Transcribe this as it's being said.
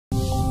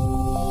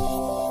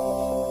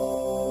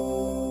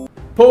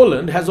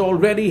Poland has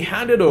already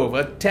handed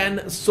over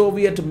 10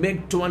 Soviet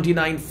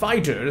MiG-29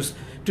 fighters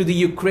to the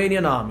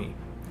Ukrainian army.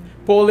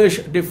 Polish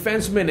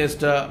Defense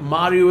Minister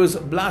Mariusz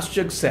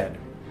Błaszczak said.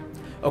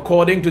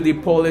 According to the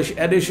Polish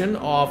edition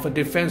of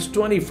Defense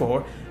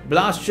 24,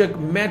 Błaszczak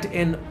met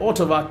in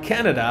Ottawa,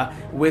 Canada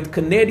with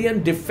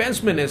Canadian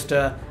Defense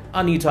Minister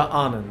Anita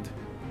Anand.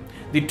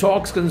 The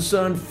talks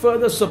concerned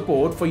further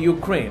support for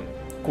Ukraine,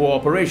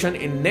 cooperation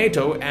in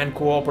NATO and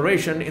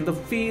cooperation in the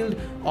field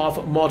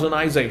of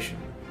modernization.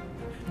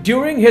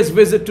 During his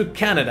visit to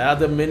Canada,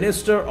 the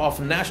Minister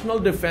of National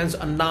Defense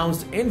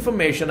announced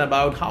information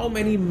about how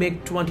many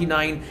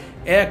MiG-29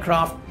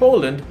 aircraft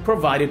Poland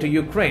provided to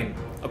Ukraine.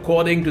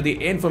 According to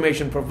the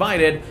information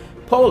provided,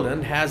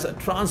 Poland has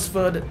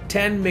transferred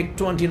 10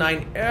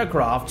 MiG-29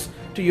 aircrafts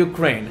to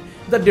Ukraine,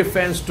 the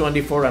Defense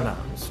 24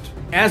 announced.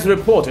 As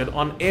reported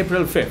on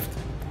April 5th,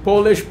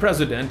 Polish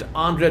President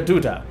Andrzej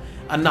Duda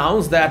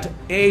announced that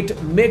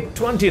 8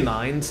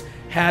 MiG-29s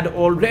had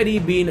already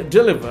been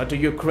delivered to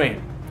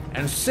Ukraine,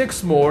 and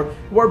 6 more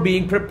were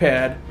being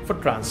prepared for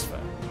transfer.